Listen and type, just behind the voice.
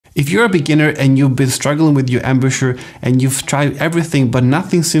If you're a beginner and you've been struggling with your embouchure and you've tried everything but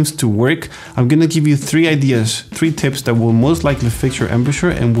nothing seems to work, I'm gonna give you 3 ideas, 3 tips that will most likely fix your embouchure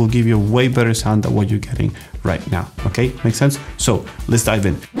and will give you a way better sound than what you're getting right now. Okay, makes sense? So let's dive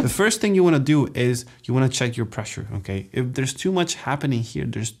in. The first thing you wanna do is you wanna check your pressure, okay? If there's too much happening here,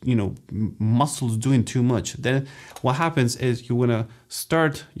 there's, muscles doing too much, then what happens is you're gonna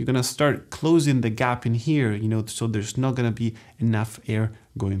start closing the gap in here, so there's not gonna be enough air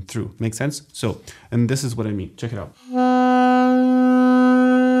going through. Make sense? So, and this is what I mean. Check it out.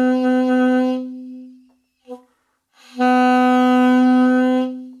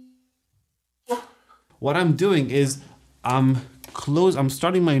 What I'm doing is I'm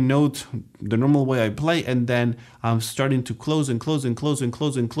starting my note the normal way I play, and then I'm starting to close and close and close and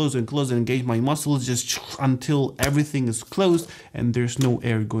close and close and close and engage my muscles just until everything is closed and there's no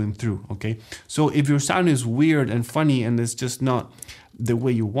air going through, okay? So if your sound is weird and funny and it's just not the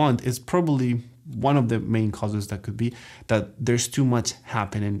way you want, it's probably one of the main causes that could be that there's too much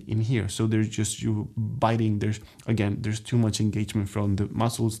happening in here. So there's just you biting, there's too much engagement from the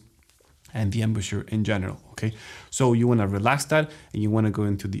muscles and the embouchure in general, okay? So you wanna relax that and you wanna go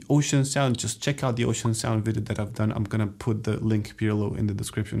into the ocean sound. Just check out the ocean sound video that I've done. I'm gonna put the link below in the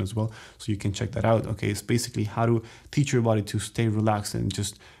description as well, so you can check that out, okay? It's basically how to teach your body to stay relaxed and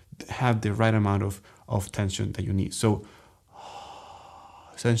just have the right amount of tension that you need. So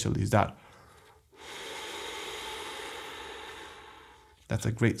essentially is that. That's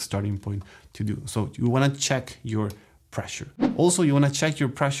a great starting point to do. So you wanna check your pressure. Also, you want to check your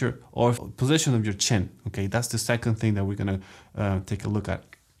pressure or position of your chin. Okay, that's the second thing that we're gonna take a look at.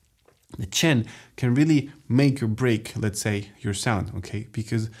 The chin can really make or break, let's say, your sound. Okay,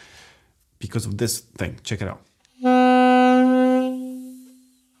 because of this thing. Check it out.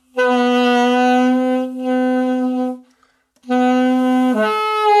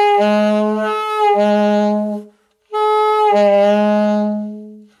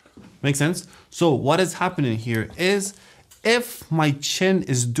 Make sense? So what is happening here is if my chin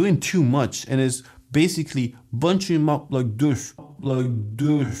is doing too much and is basically bunching up like this,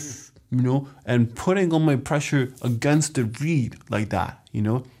 and putting on my pressure against the reed like that,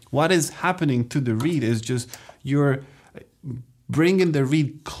 what is happening to the reed is just you're bringing the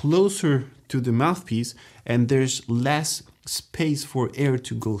reed closer to the mouthpiece and there's less space for air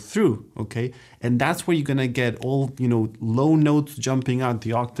to go through, okay? And that's where you're gonna get all, low notes jumping out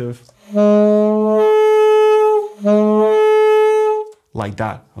the octave. Like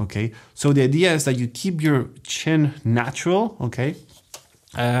that, okay? So the idea is that you keep your chin natural, okay?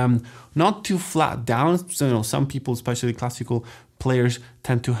 Not too flat down. So, some people, especially classical players,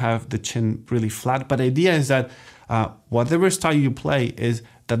 tend to have the chin really flat. But the idea is that whatever style you play is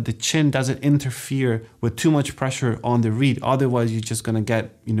that the chin doesn't interfere with too much pressure on the reed. Otherwise, you're just gonna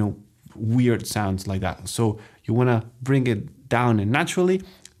get, weird sounds like that. So you wanna bring it down and naturally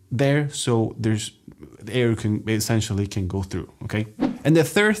there, so there's the air can go through, okay? And the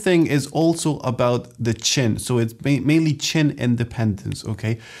third thing is also about the chin. So it's mainly chin independence,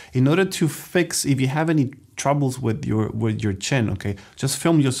 okay? In order to fix, if you have any troubles with your chin, okay, just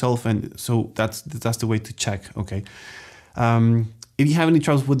film yourself, and so that's the way to check, okay? If you have any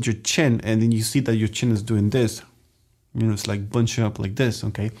troubles with your chin and then you see that your chin is doing this, it's like bunching up like this,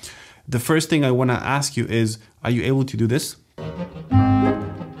 okay? The first thing I wanna ask you is, are you able to do this?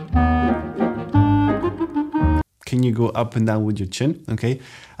 Can you go up and down with your chin? Okay,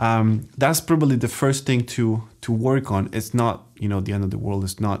 that's probably the first thing to work on. It's not, the end of the world.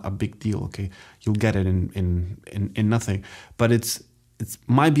 It's not a big deal. Okay, you'll get it in nothing. But it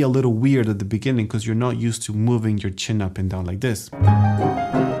might be a little weird at the beginning because you're not used to moving your chin up and down like this.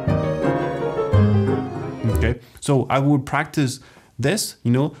 Okay, so I would practice this.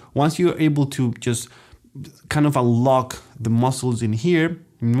 Once you're able to just kind of unlock the muscles in here,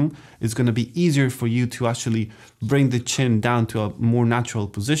 it's going to be easier for you to actually bring the chin down to a more natural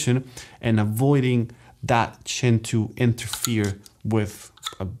position and avoiding that chin to interfere with,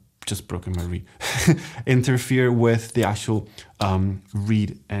 just broken my reed, interfere with the actual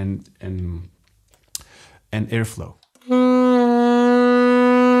reed and airflow.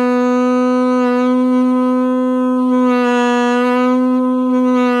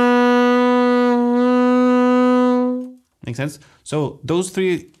 Make sense? So those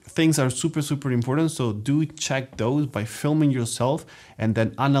 3 things are super, super important. So do check those by filming yourself and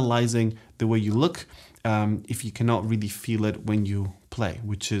then analyzing the way you look if you cannot really feel it when you play,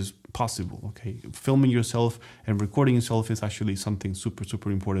 which is possible, okay? Filming yourself and recording yourself is actually something super,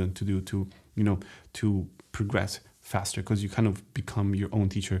 super important to do to progress faster because you kind of become your own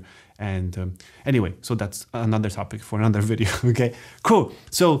teacher. And anyway, so that's another topic for another video. Okay, cool.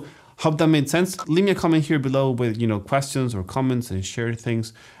 So hope that made sense. Leave me a comment here below with, you know, questions or comments, and share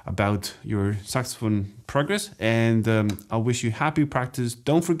things about your saxophone progress. And I wish you happy practice.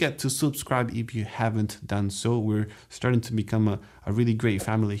 Don't forget to subscribe if you haven't done so. We're starting to become a really great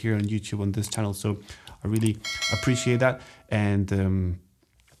family here on YouTube on this channel. So I really appreciate that. And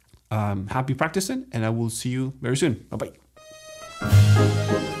happy practicing, and I will see you very soon. Bye-bye.